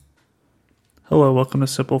Hello, welcome to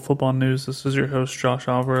Simple Football News. This is your host, Josh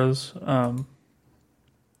Alvarez.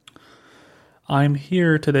 I'm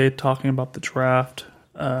here today talking about the draft.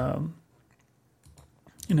 It's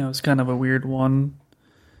kind of a weird one.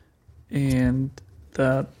 And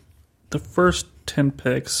that the first 10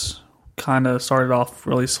 picks kind of started off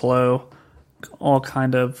really slow, all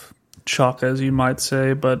kind of chalk, as you might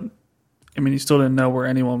say. But, you still didn't know where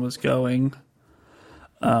anyone was going.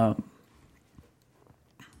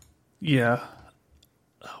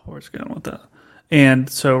 Where's it going with that? And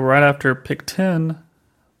so right after pick 10,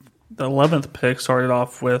 the 11th pick started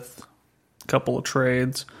off with a couple of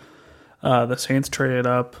trades. The Saints traded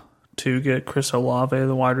up to get Chris Olave,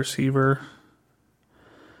 the wide receiver.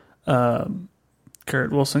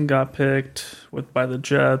 Garrett Wilson got picked by the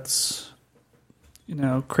Jets.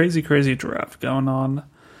 Crazy draft going on.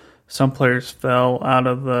 Some players fell out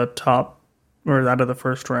of the top or out of the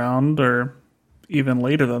first round or even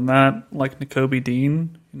later than that, like Nakobe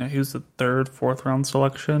Dean. He was the third, fourth round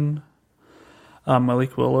selection.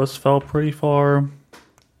 Malik Willis fell pretty far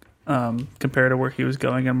compared to where he was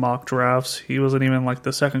going in mock drafts. He wasn't even like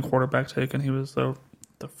the second quarterback taken. He was the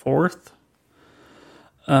fourth.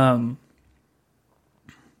 But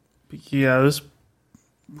yeah, it was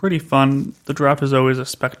pretty fun. The draft is always a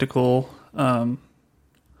spectacle. A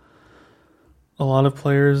lot of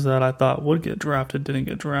players that I thought would get drafted didn't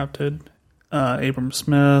get drafted. Abram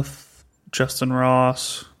Smith, Justin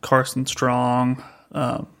Ross, Carson Strong,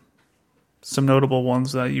 some notable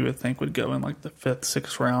ones that you would think would go in like the 5th,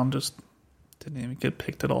 6th round just didn't even get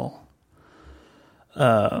picked at all.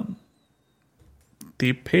 The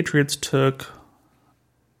Patriots took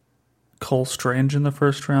Cole Strange in the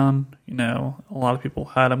first round. A lot of people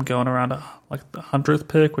had him going around like the 100th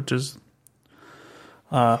pick, which is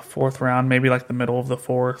 4th round, maybe like the middle of the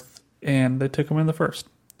 4th, and they took him in the first,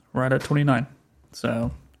 right at 29.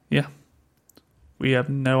 So, yeah. We have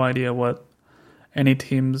no idea what any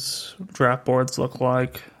team's draft boards look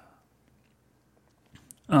like.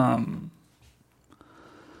 Golly.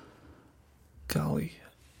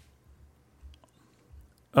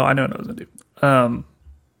 Oh, I know what I was going to do.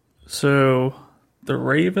 So, the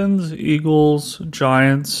Ravens, Eagles,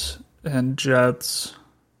 Giants, and Jets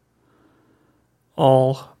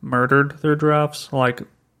all murdered their drafts. Like,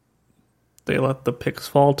 they let the picks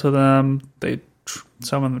fall to them.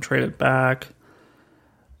 Some of them traded back.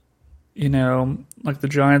 Like the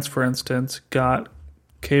Giants, for instance, got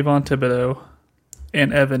Kayvon Thibodeau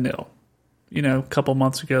and Evan Neal. A couple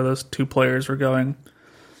months ago, those two players were going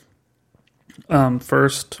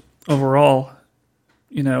first overall,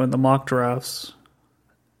 in the mock drafts,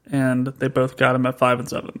 and they both got him at 5 and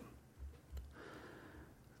 7.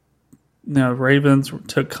 Now, Ravens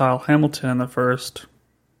took Kyle Hamilton in the first,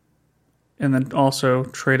 and then also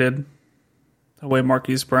traded away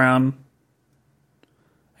Marquise Brown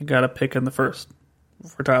and got a pick in the first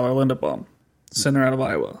for Tyler Linderbaum, center out of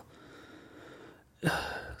Iowa.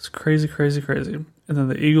 It's crazy. And then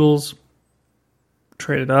the Eagles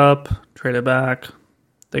traded up, traded back.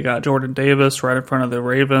 They got Jordan Davis right in front of the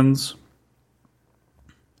Ravens.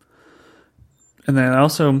 And then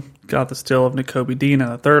also got the steal of Nakobe Dean in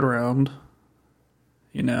the 3rd round.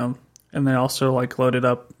 And they also loaded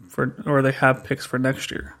up they have picks for next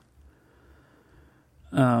year.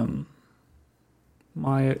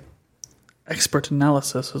 My expert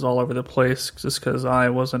analysis is all over the place just because I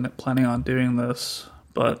wasn't planning on doing this,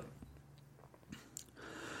 but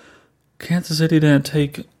Kansas City didn't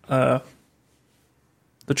take the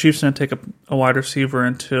Chiefs didn't take a wide receiver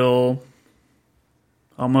until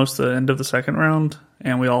almost the end of the 2nd round,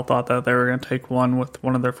 and we all thought that they were going to take one with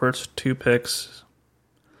one of their first 2 picks.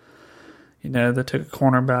 They took a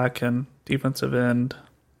cornerback and defensive end.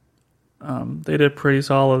 They did pretty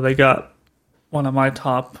solid. They got one of my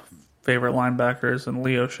top favorite linebackers in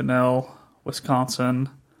Leo Chanel, Wisconsin,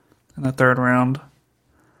 in the 3rd round.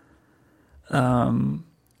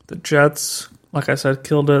 The Jets, like I said,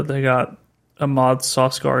 killed it. They got Ahmad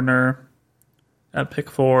Sauce Gardner at pick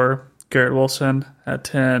 4, Garrett Wilson at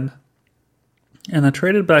 10, and then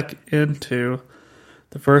traded back into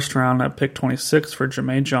the 1st round at pick 26 for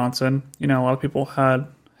Jermaine Johnson. A lot of people had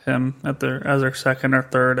him as their 2nd or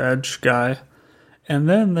 3rd edge guy. And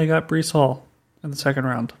then they got Breece Hall in the 2nd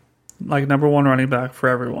round, like number 1 running back for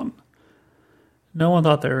everyone. No one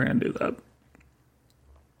thought they were going to do that.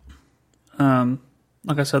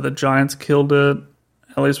 Like I said, the Giants killed it,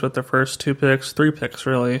 at least with their first 2 picks, 3 picks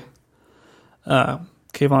really. Kayvon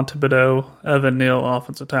Thibodeau, Evan Neal,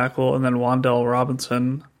 offensive tackle, and then Wan'Dale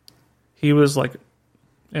Robinson. He was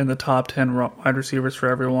in the top 10 wide receivers for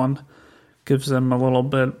everyone. Gives them a little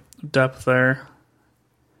bit of depth there.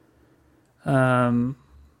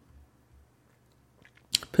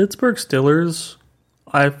 Pittsburgh Steelers,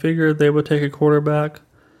 I figured they would take a quarterback.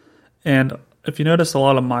 And if you notice, a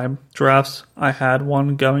lot of my drafts, I had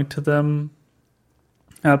one going to them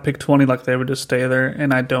at pick 20, like they would just stay there.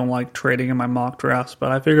 And I don't like trading in my mock drafts,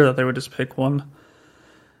 but I figured that they would just pick one.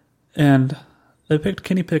 And they picked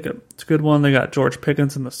Kenny Pickett. It's a good one. They got George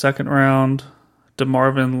Pickens in the second round,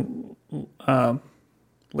 DeMarvin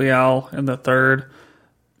Leal in the third,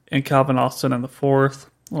 and Calvin Austin in the fourth.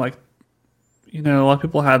 Like, a lot of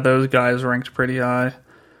people had those guys ranked pretty high,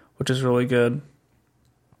 which is really good.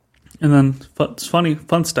 And then,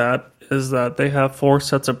 fun stat is that they have 4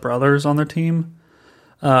 sets of brothers on their team.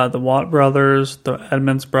 The Watt brothers, the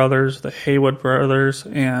Edmonds brothers, the Haywood brothers,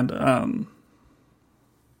 and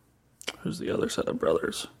who's the other set of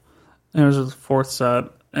brothers? And there's a 4th set,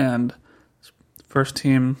 and first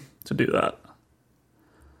team to do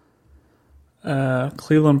that.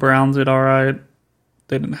 Cleveland Browns did all right.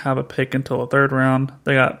 They didn't have a pick until the 3rd round.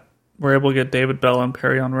 Were able to get David Bell and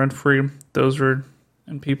Perrion Renfrey. Those were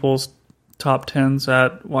in people's top 10s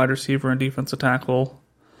at wide receiver and defensive tackle.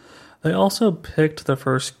 They also picked the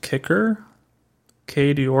first kicker,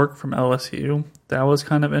 Cade York from LSU. That was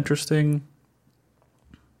kind of interesting.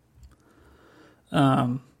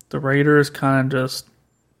 The Raiders kind of just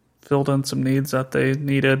filled in some needs that they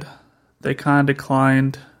needed. They kind of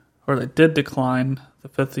declined, or they did decline, the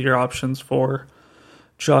 5th-year options for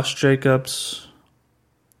Josh Jacobs,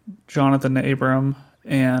 Jonathan Abram,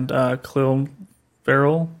 and Khalil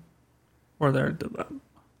Farrell. Or they did that.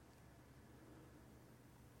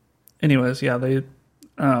 Anyways, yeah, they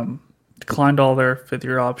declined all their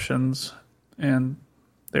 5th-year options, and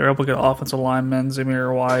they were able to get offensive linemen,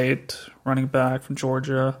 Zamir White, running back from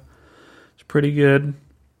Georgia. It's pretty good.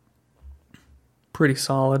 Pretty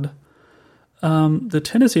solid. The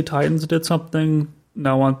Tennessee Titans did something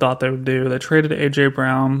no one thought they would do. They traded A.J.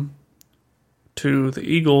 Brown to the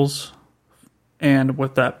Eagles, and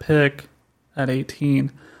with that pick at 18,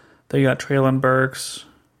 they got Treylon Burks,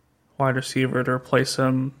 wide receiver, to replace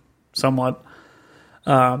him somewhat.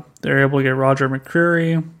 They're able to get Roger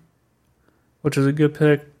McCreary, which is a good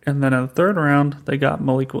pick. And then in the 3rd round, they got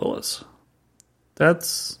Malik Willis.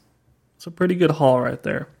 It's a pretty good haul right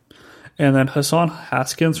there. And then Hassan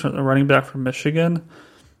Haskins, from the running back from Michigan,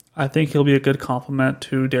 I think he'll be a good complement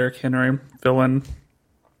to Derrick Henry.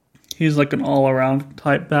 He's like an all-around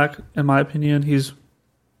type back, in my opinion. He's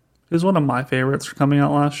one of my favorites coming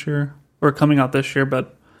out this year,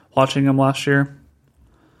 but watching him last year.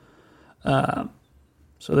 So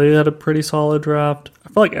they had a pretty solid draft. I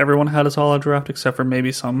feel like everyone had a solid draft except for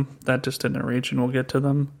maybe some that just didn't reach, and we'll get to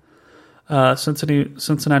them.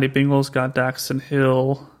 Cincinnati Bengals got Daxton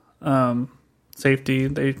Hill, safety.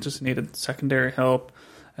 They just needed secondary help.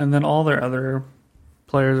 And then all their other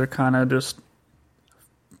players are kind of just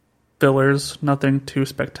fillers, nothing too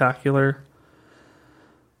spectacular.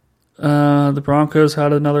 The Broncos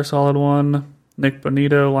had another solid one. Nick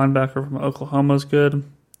Bonito, linebacker from Oklahoma, is good.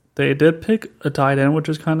 They did pick a tight end, which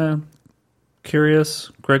is kind of curious.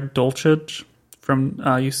 Greg Dulcich from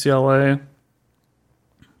UCLA.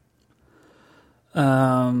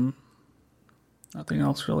 Nothing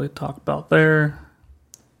else really to talk about there.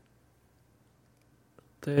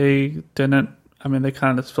 They kind of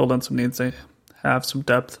just filled in some needs. They have some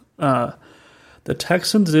depth. The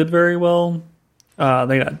Texans did very well.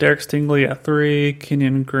 They got Derek Stingley at 3,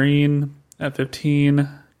 Kenyon Green at 15,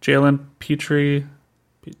 Jalen Petrie.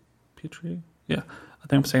 Yeah, I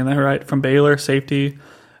think I'm saying that right. From Baylor, safety.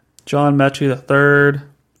 John Mechie III.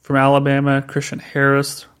 From Alabama, Christian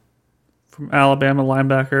Harris. From Alabama,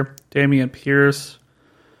 linebacker. Damian Pierce.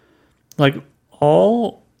 Like,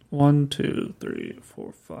 all 6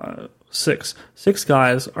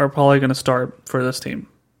 guys are probably going to start for this team.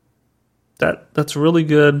 That's really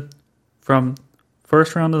good from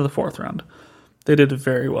 1st round to the 4th round. They did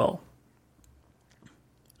very well.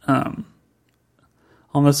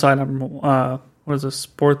 On this side, what is this,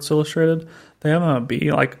 Sports Illustrated? They have a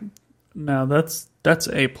B. No, that's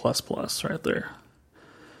A++ right there.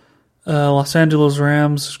 Los Angeles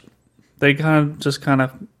Rams, they kind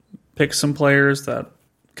of picked some players that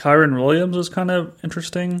Kyron Williams was kind of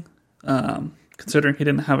interesting, considering he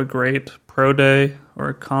didn't have a great pro day or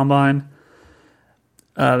a combine.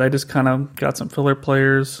 They just kind of got some filler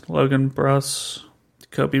players. Logan Bruss,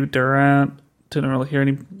 Jacoby Durant. Didn't really hear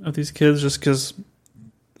any of these kids just because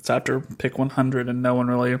it's after pick 100 and no one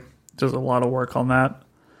really does a lot of work on that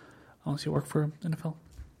unless you work for NFL.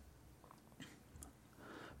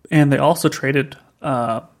 And they also traded,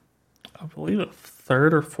 I believe, a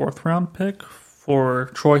 3rd or 4th round pick for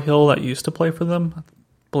Troy Hill that used to play for them. I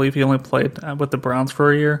believe he only played with the Browns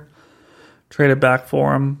for a year. Traded back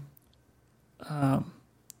for him.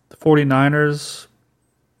 The 49ers,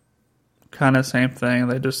 kind of same thing.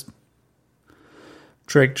 They just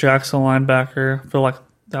Drake Jackson linebacker. I feel like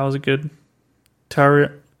that was a good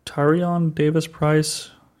Tyrion Davis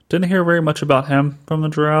Price. Didn't hear very much about him from the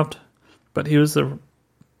draft, but he was the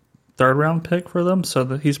third round pick for them, so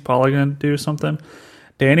that he's probably going to do something.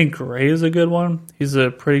 Danny Gray is a good one. He's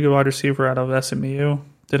a pretty good wide receiver out of SMU.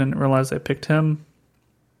 Didn't realize they picked him.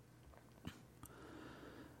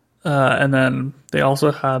 And then they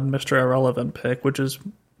also had Mr. Irrelevant pick, which is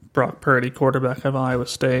Brock Purdy, quarterback of Iowa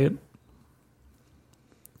State.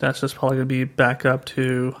 That's just probably going to be back up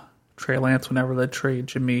to Trey Lance whenever they trade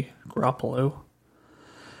Jimmy Garoppolo.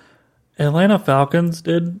 Atlanta Falcons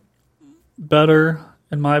did better,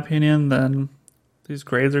 in my opinion, than these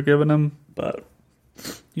grades are giving them. But,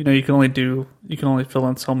 you know, you can only fill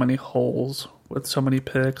in so many holes with so many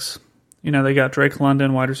picks. You know, they got Drake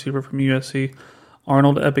London, wide receiver from USC.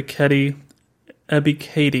 Arnold Ebiketie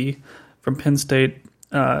from Penn State,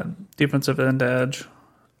 defensive end edge.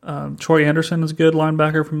 Troy Anderson is a good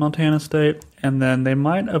linebacker from Montana State. And then they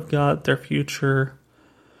might have got their future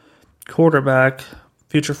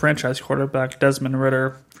franchise quarterback, Desmond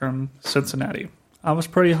Ridder from Cincinnati. I was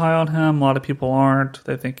pretty high on him. A lot of people aren't.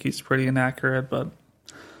 They think he's pretty inaccurate, but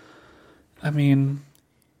I mean,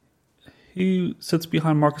 he sits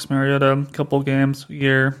behind Marcus Mariota a couple games a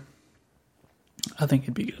year. I think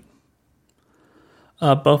he'd be good.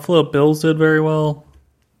 Buffalo Bills did very well.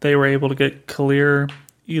 They were able to get Khalil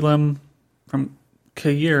Elam from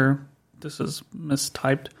Kair. This is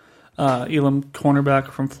mistyped. Elam,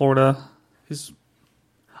 cornerback from Florida.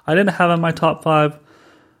 I didn't have him in my top 5,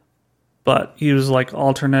 but he was like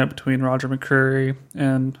alternate between Roger McCreary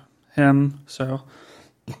and him. So,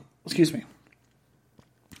 excuse me.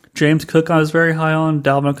 James Cook I was very high on.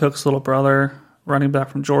 Dalvin Cook's little brother, running back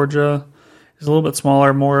from Georgia. He's a little bit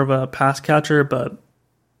smaller, more of a pass catcher, but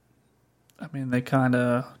I mean, they're going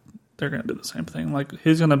to do the same thing. Like,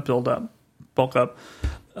 he's going to bulk up.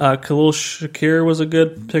 Khalil Shakir was a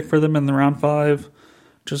good pick for them in the round 5.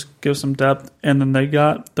 Just give some depth. And then they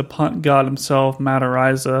got the punt god himself, Matt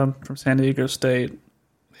Araiza from San Diego State.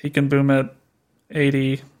 He can boom it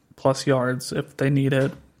 80 plus yards if they need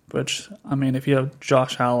it, which, I mean, if you have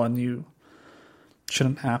Josh Allen, you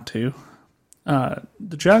shouldn't have to.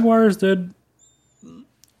 The Jaguars did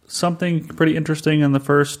something pretty interesting in their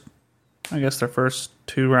first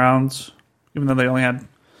 2 rounds, even though they only had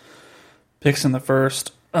picks in the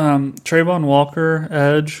first. Trayvon Walker,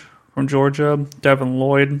 edge from Georgia. Devin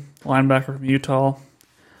Lloyd, linebacker from Utah.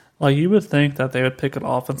 Like, you would think that they would pick an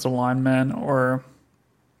offensive lineman with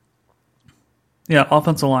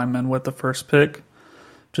the first pick,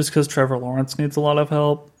 just because Trevor Lawrence needs a lot of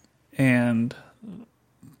help, and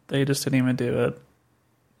they just didn't even do it.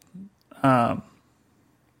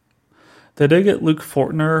 They did get Luke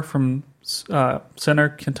Fortner from Center,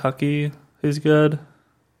 Kentucky. He's good.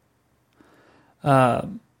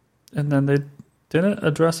 And then they didn't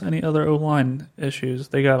address any other O-line issues.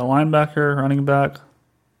 They got a linebacker, running back,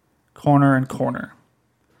 corner, and corner.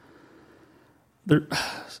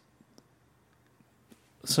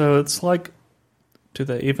 So it's like, do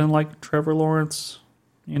they even like Trevor Lawrence?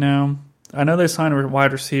 You know? I know they signed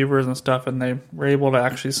wide receivers and stuff, and they were able to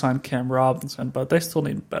actually sign Cam Robinson, but they still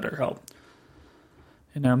need better help.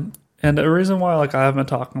 You know, and the reason why, like, I haven't been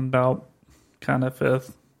talking about kind of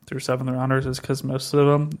 5th through 7th rounders is because most of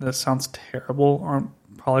them, this sounds terrible, aren't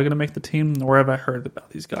probably going to make the team, nor have I heard about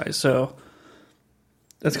these guys. So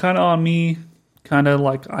that's kind of on me. Kind of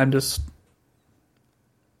like I'm just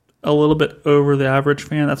a little bit over the average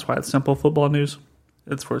fan. That's why it's Simple Football News.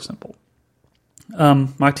 It's for simple.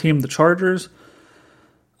 My team, the Chargers,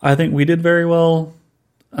 I think we did very well.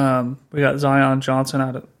 We got Zion Johnson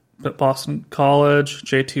out at Boston College,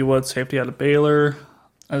 JT Wood, safety out of Baylor,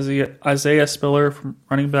 Isaiah Spiller, from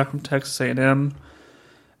running back from Texas A&M,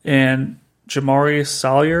 and Jamari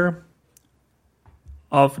Salyer,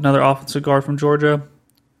 another offensive guard from Georgia.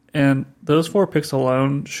 And those 4 picks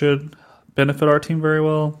alone should benefit our team very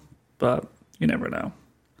well, but you never know.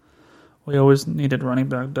 We always needed running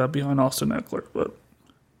back depth behind Austin Eckler, but,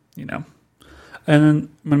 you know. And then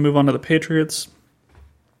I'm going to move on to the Patriots.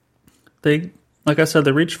 Like I said,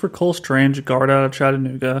 they reached for Cole Strange, guard out of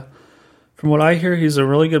Chattanooga. From what I hear, he's a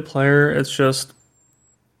really good player. It's just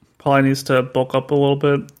probably needs to bulk up a little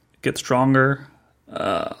bit, get stronger.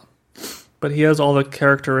 But he has all the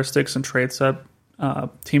characteristics and traits that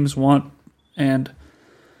teams want. And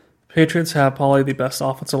Patriots have probably the best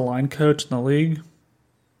offensive line coach in the league.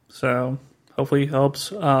 So hopefully he helps.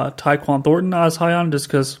 Tyquan Thornton I was high on just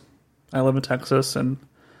because I live in Texas and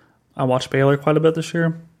I watched Baylor quite a bit this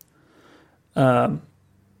year.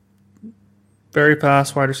 very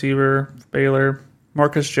fast wide receiver, Baylor.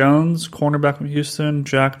 Marcus Jones, cornerback from Houston.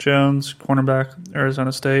 Jack Jones, cornerback,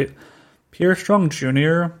 Arizona State. Pierre Strong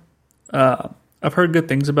Jr., I've heard good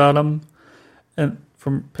things about him. And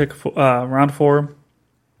from round 4.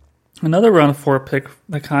 Another round 4 pick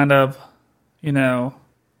that kind of,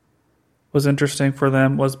 was interesting for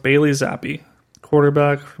them was Bailey Zappi,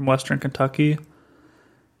 quarterback from Western Kentucky.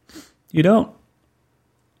 I don't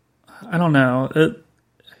know.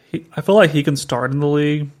 I feel like he can start in the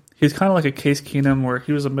league. He's kind of like a Case Keenum where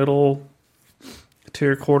he was a middle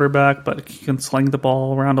tier quarterback, but he can sling the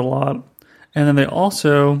ball around a lot. And then they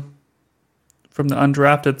also, from the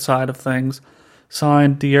undrafted side of things,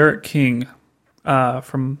 signed De'Aaron King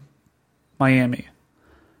from Miami.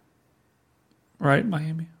 Right?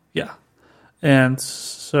 Miami? Yeah. And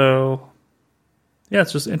so, yeah,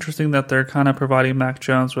 it's just interesting that they're kind of providing Mac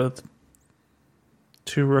Jones with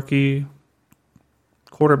 2 rookie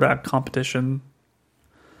quarterbacks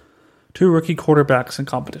in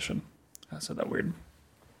competition. I said that weird.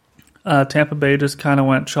 Tampa Bay just kind of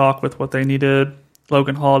went chalk with what they needed.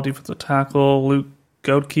 Logan Hall, defensive tackle. Luke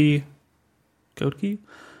Goedke,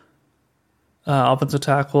 offensive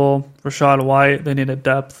tackle. Rashad White, they needed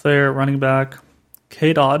depth there. Running back.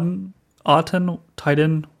 Cade Otton, tight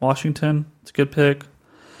end, Washington. It's a good pick.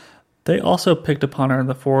 They also picked a punter in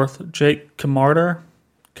the 4th. Jake Camarda.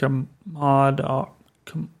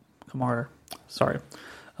 Sorry.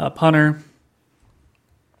 Punter.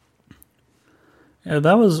 Yeah,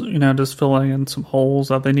 that was, just filling in some holes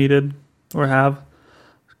that they needed or have.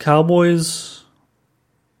 Cowboys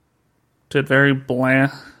did very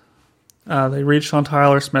bland. They reached on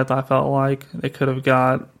Tyler Smith, I felt like. They could have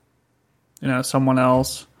got, someone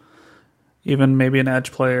else, even maybe an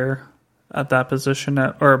edge player at that position,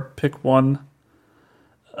 pick one,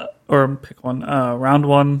 round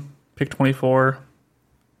 1, pick 24.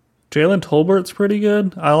 Jalen Tolbert's pretty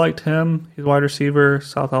good. I liked him. He's wide receiver,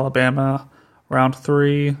 South Alabama, round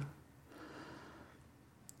 3.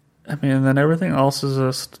 And then everything else is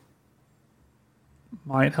just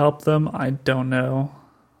might help them. I don't know.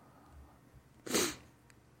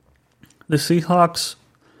 The Seahawks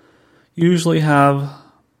usually have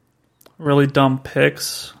really dumb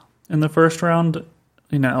picks in the first round.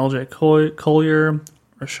 LJ Collier,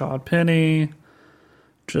 Rashad Penny,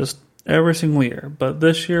 just every single year. But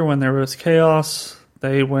this year, when there was chaos,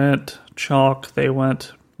 they went chalk. They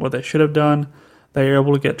went what they should have done. They were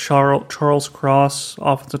able to get Charles Cross,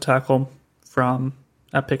 offensive tackle,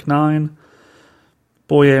 at pick 9.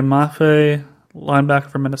 Boye Mafe, linebacker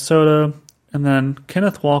from Minnesota. And then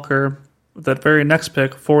Kenneth Walker, that very next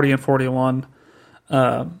pick, 40 and 41.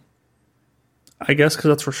 I guess because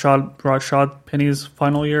that's Rashad Penny's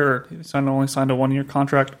final year, or he only signed a 1-year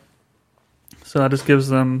contract. So that just gives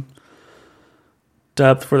them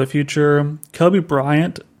depth for the future. Kobe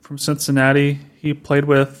Bryant from Cincinnati, he played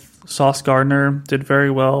with Sauce Gardner, did very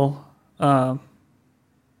well. On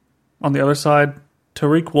the other side,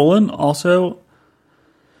 Tariq Woolen also,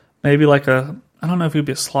 maybe I don't know if he'd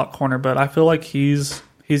be a slot corner, but I feel like he's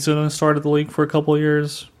going to start at the league for a couple of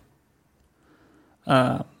years.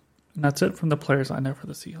 And that's it from the players I know for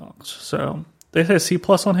the Seahawks. So they say C+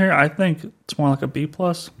 on here. I think it's more like a B+.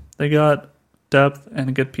 They got depth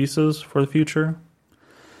and good pieces for the future.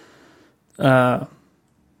 They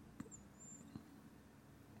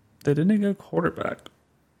didn't go quarterback.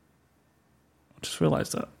 I just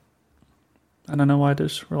realized that. I don't know why I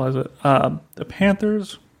just realized it. The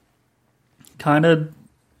Panthers,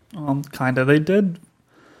 they did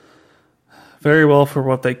very well for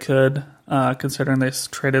what they could, considering they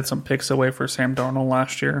traded some picks away for Sam Darnold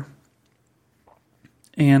last year.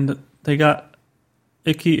 And they got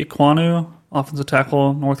Ike Ekwonu, offensive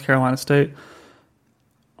tackle, North Carolina State.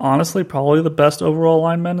 Honestly, probably the best overall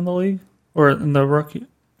lineman in the league, or in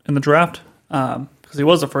the draft, because he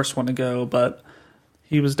was the first one to go, but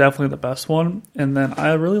he was definitely the best one. And then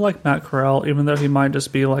I really like Matt Corral, even though he might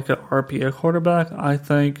just be like an RPA quarterback. I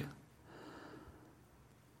think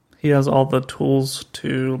he has all the tools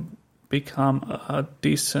to become a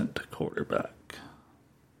decent quarterback.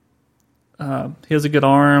 He has a good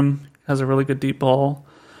arm, has a really good deep ball.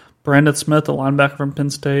 Brandon Smith, the linebacker from Penn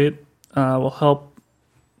State, will help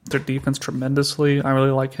their defense tremendously. I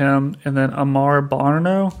really like him. And then Amar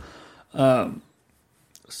Barno,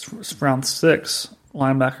 round 6,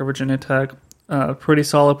 linebacker, Virginia Tech. Pretty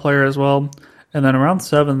solid player as well. And then around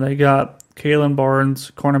 7, they got Kalen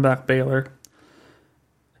Barnes, cornerback, Baylor.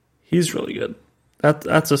 He's really good.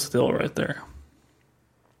 That's a steal right there.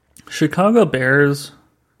 Chicago Bears,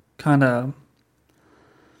 of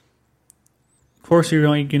course, you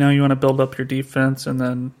want to build up your defense and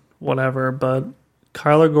then whatever, but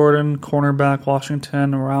Kyler Gordon, cornerback,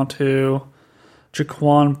 Washington, round 2.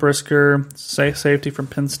 Jaquan Brisker, safety from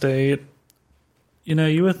Penn State.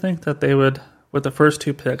 You would think that they would, with the first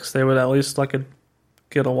 2 picks, they would at least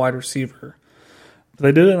get a wide receiver. But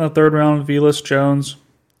they did it in the 3rd round. Velus Jones.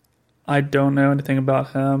 I don't know anything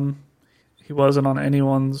about him. He wasn't on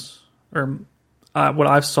anyone's, or what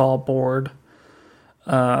I saw, board.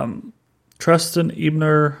 Tristan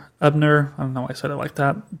Ebner, I don't know why I said it like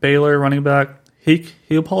that. Baylor running back.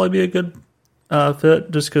 He'll probably be a good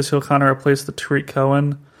fit just because he'll kind of replace the Tariq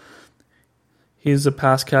Cohen. He's a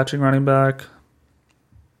pass catching running back.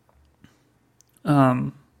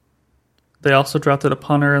 They also drafted a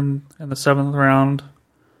punter in the 7th round.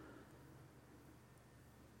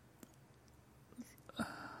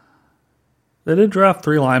 They did draft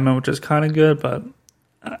 3 linemen, which is kind of good, but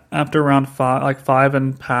after round 5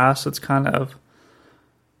 and pass, it's kind of,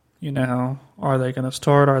 are they going to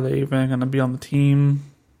start? Are they even going to be on the team?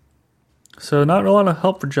 So not a lot of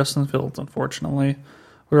help for Justin Fields, unfortunately.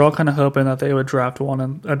 We were all kind of hoping that they would draft a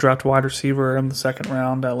wide receiver in the 2nd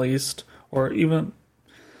round at least, or even,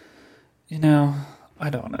 I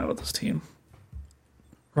don't know with this team.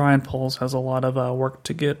 Ryan Poles has a lot of work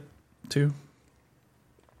to get to.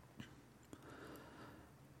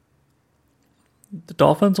 The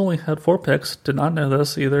Dolphins only had 4 picks. Did not know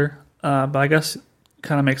this either. But I guess it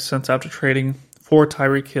kind of makes sense after trading for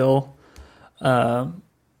Tyreek Hill.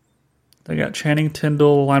 They got Channing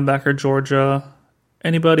Tindall, linebacker, Georgia.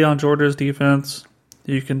 Anybody on Georgia's defense,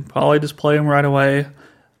 you can probably just play him right away.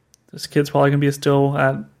 This kid's probably going to be still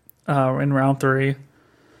in round 3.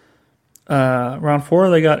 Round 4,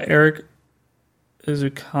 they got Eric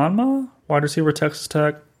Izukanma, wide receiver, Texas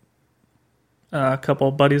Tech. A couple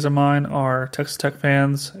of buddies of mine are Texas Tech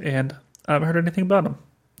fans, and I haven't heard anything about them.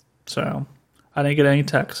 So I didn't get any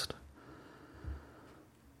text.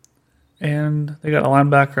 And they got a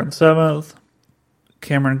linebacker in the 7th,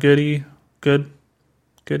 Cameron Goody.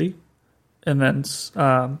 And then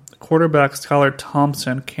quarterback Skylar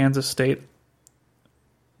Thompson, Kansas State.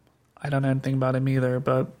 I don't know anything about him either,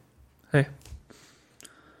 but hey.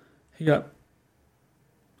 He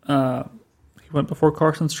went before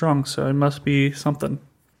Carson Strong, so it must be something.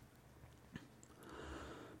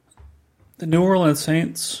 The New Orleans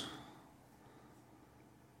Saints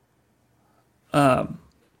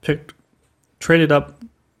traded up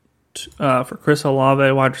for Chris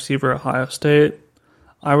Olave, wide receiver, Ohio State.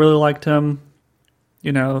 I really liked him.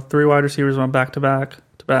 3 wide receivers went back to back.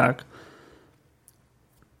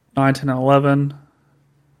 9, 10, and 11.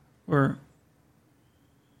 Or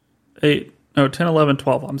 8. No, 10, 11,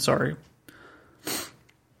 12. I'm sorry.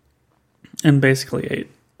 And basically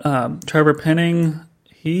 8. Trevor Penning,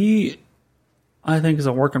 I think, is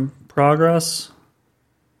a work in progress.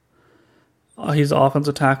 He's an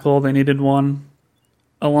offensive tackle. They needed one.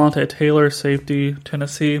 Alontae Taylor, safety,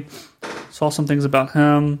 Tennessee. Saw some things about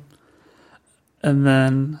him. And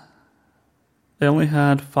then they only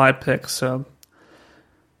had 5 picks, so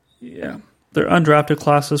yeah. Their undrafted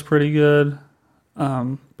class is pretty good.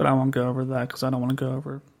 But I won't go over that because I don't want to go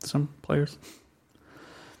over some players.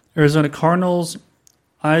 Arizona Cardinals,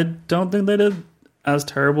 I don't think they did as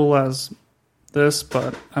terrible as this,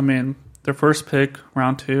 but I mean, their first pick,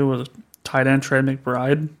 round 2, was tight end Trey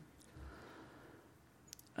McBride.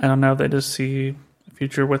 I don't know if they just see a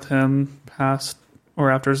future with him past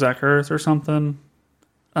or after Zach Ertz or something.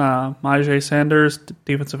 Myjai Sanders,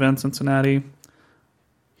 defensive end, Cincinnati.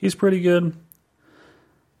 He's pretty good.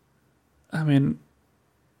 I mean,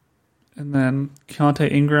 and then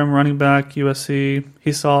Keontae Ingram, running back, USC.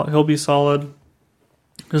 He'll be solid.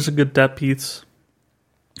 There's a good depth piece,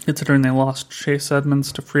 considering they lost Chase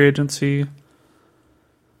Edmonds to free agency.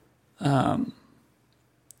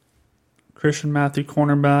 Christian Matthew,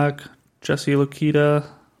 cornerback. Jesse Lukita,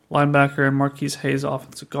 linebacker, and Marquise Hayes,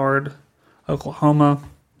 offensive guard, Oklahoma.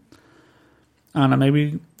 I don't know,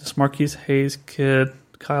 maybe this Marquise Hayes kid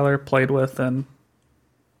Kyler played with and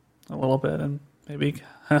a little bit and maybe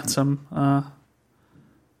had some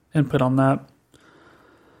input on that.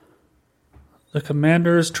 The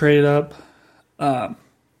Commanders traded up at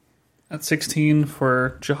 16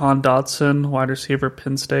 for Jahan Dotson, wide receiver,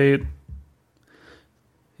 Penn State.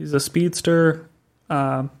 He's a speedster,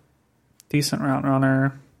 decent route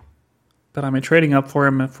runner. But I mean, trading up for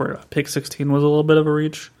him for pick 16 was a little bit of a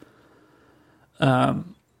reach.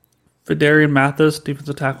 Fidarian Mathis,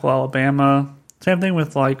 defensive tackle, Alabama. Same thing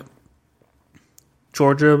with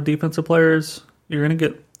Georgia defensive players. You're going to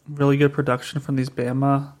get really good production from these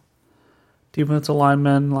Bama defensive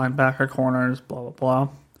linemen, linebacker, corners, blah, blah,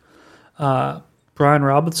 blah. Brian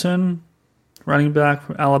Robinson, running back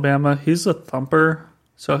from Alabama. He's a thumper,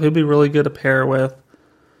 So he'll be really good to pair with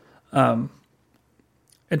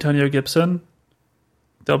Antonio Gibson.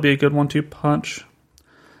 They'll be a good 1-2 punch.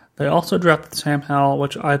 They also drafted Sam Howell,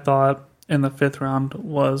 which I thought in the 5th round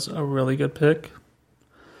was a really good pick.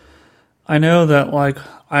 I know that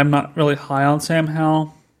I'm not really high on Sam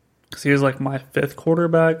Howell because he was my 5th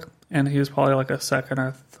quarterback, and he was probably a 2nd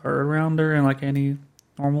or 3rd rounder in any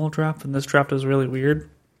normal draft, and this draft is really weird.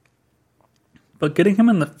 But getting him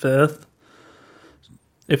in the 5th,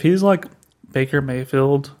 if he's Baker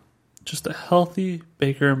Mayfield, just a healthy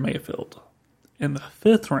Baker Mayfield in the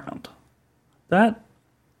 5th round,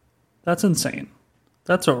 that's insane.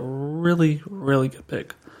 That's a really, really good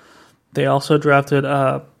pick. They also drafted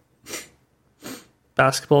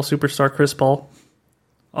basketball superstar Chris Paul,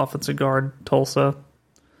 offensive guard, Tulsa,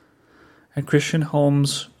 and Christian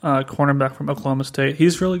Holmes, cornerback from Oklahoma State.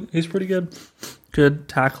 He's pretty good. Good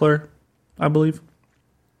tackler, I believe.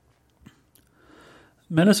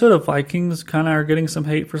 Minnesota Vikings kind of are getting some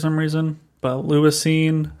hate for some reason, but Lewis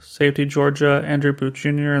Cine, safety Georgia, Andrew Booth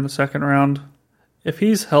Jr. in the 2nd round. If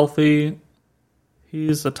he's healthy,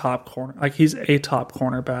 he's a top corner. He's a top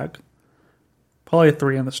cornerback. Probably a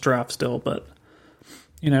 3 in this draft still, but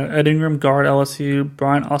Ed Ingram, guard LSU,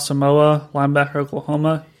 Brian Asamoah, linebacker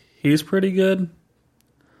Oklahoma. He's pretty good.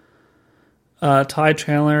 Ty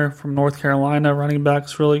Chandler from North Carolina, running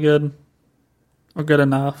back's really good. Or good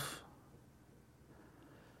enough.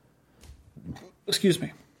 Excuse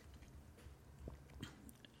me.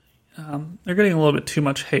 They're getting a little bit too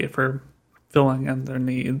much hate for filling in their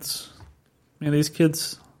needs. These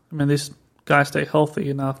guys stay healthy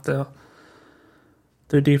enough,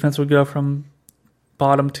 their defense would go from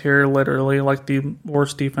bottom tier, literally, the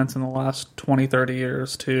worst defense in the last 20, 30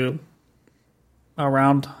 years, to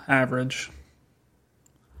around average.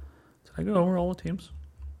 Did I go over all the teams?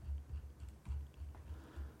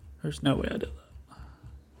 There's no way I did that.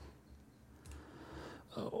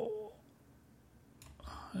 Oh.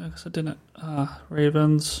 I guess I didn't.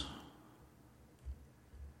 Ravens.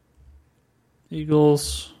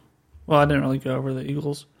 Eagles. Well, I didn't really go over the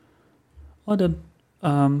Eagles. Well, I did.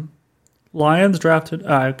 Lions drafted.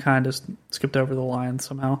 I kind of skipped over the Lions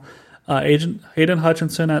somehow. Hayden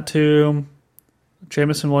Hutchinson at 2.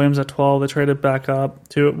 Jameson Williams at 12. They traded back up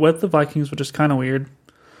to with the Vikings, which is kind of weird.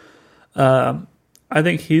 I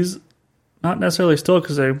think he's not necessarily still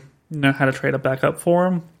because they had to trade a backup for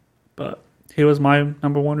him, but he was my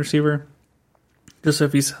number 1 receiver. Just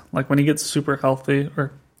if he's when he gets super healthy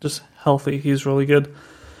or just healthy, he's really good.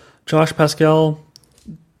 Josh Pascal,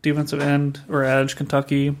 defensive end or edge,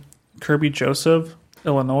 Kentucky. Kirby Joseph,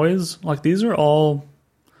 Illinois. These are all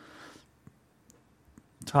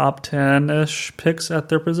top 10-ish picks at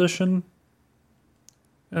their position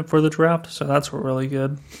for the draft, so that's really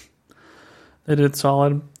good. They did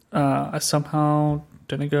solid. I somehow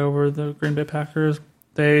didn't go over the Green Bay Packers.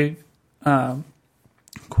 They,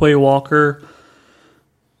 Quay Walker,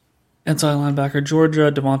 inside linebacker,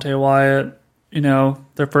 Georgia, Devontae Wyatt,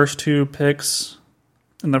 their first 2 picks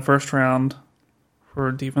in the 1st round for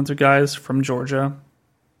defensive guys from Georgia.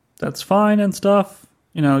 That's fine and stuff.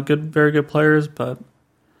 Very good players, but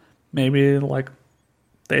maybe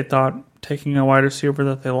they thought taking a wide receiver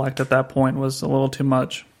that they liked at that point was a little too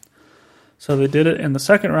much. So they did it in the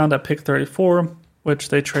 2nd round at pick 34, which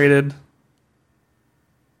they traded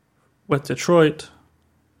with Detroit.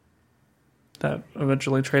 That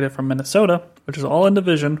eventually traded from Minnesota, which is all in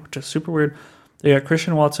division, which is super weird. They got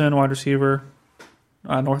Christian Watson, wide receiver,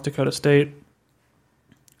 North Dakota State.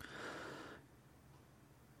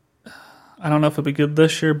 I don't know if it'll be good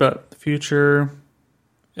this year, but the future,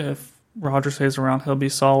 if Roger stays around, he'll be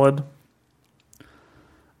solid.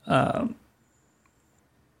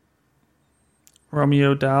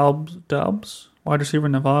 Romeo Doubs, wide receiver,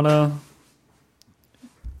 Nevada,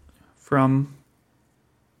 from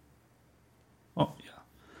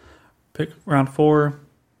pick round 4.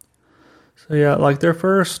 So yeah, their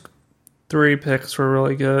first 3 picks were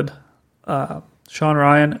really good. Sean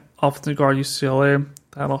Ryan, offensive guard, UCLA,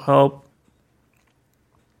 that'll help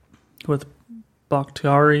with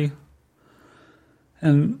Bakhtiari,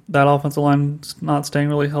 and that offensive line's not staying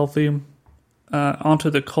really healthy. Onto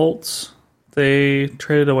the Colts, they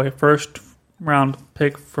traded away 1st round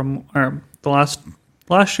pick from the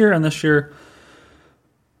last year and this year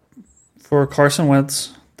for Carson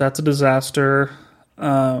Wentz. That's a disaster.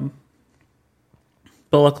 But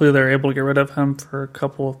luckily they're able to get rid of him for a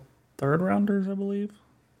couple of 3rd rounders, I believe.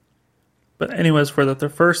 But anyways, for their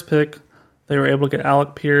first pick, they were able to get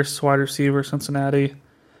Alec Pierce, wide receiver, Cincinnati.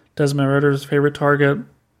 Desmond Ritter's favorite target.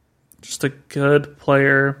 Just a good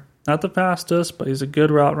player. Not the fastest, but he's a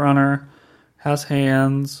good route runner. Has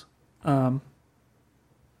hands.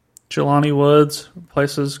 Jelani Woods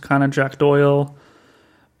replaces kind of Jack Doyle.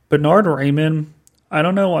 Bernard Raymond, I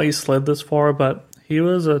don't know why he slid this far, but he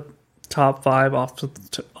was a top 5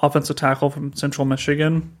 offensive tackle from Central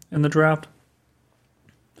Michigan in the draft.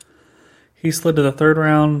 He slid to the 3rd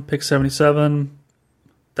round, pick 77.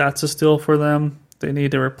 That's a steal for them. They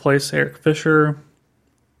need to replace Eric Fisher.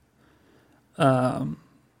 Another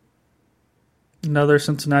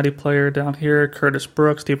Cincinnati player down here, Curtis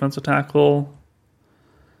Brooks, defensive tackle.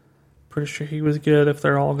 Pretty sure he was good if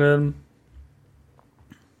they're all good.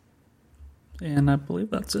 And I believe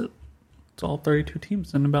that's it. It's all 32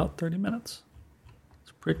 teams in about 30 minutes.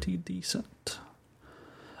 It's pretty decent.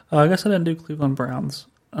 I guess I didn't do Cleveland Browns.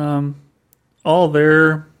 All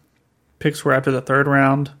their picks were after the 3rd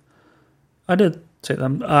round. I did say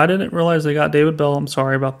them. I didn't realize they got David Bell. I'm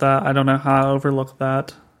sorry about that. I don't know how I overlooked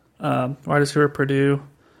that. Wide receiver Purdue.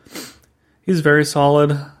 He's very solid.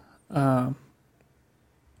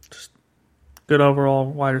 Just good overall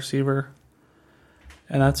wide receiver.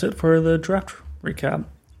 And that's it for the draft recap.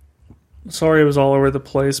 Sorry it was all over the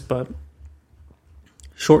place, but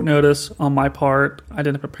short notice on my part. I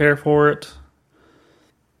didn't prepare for it.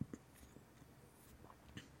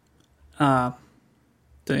 Didn't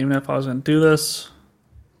even know if I was going to do this,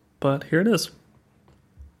 but here it is.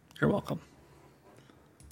 You're welcome.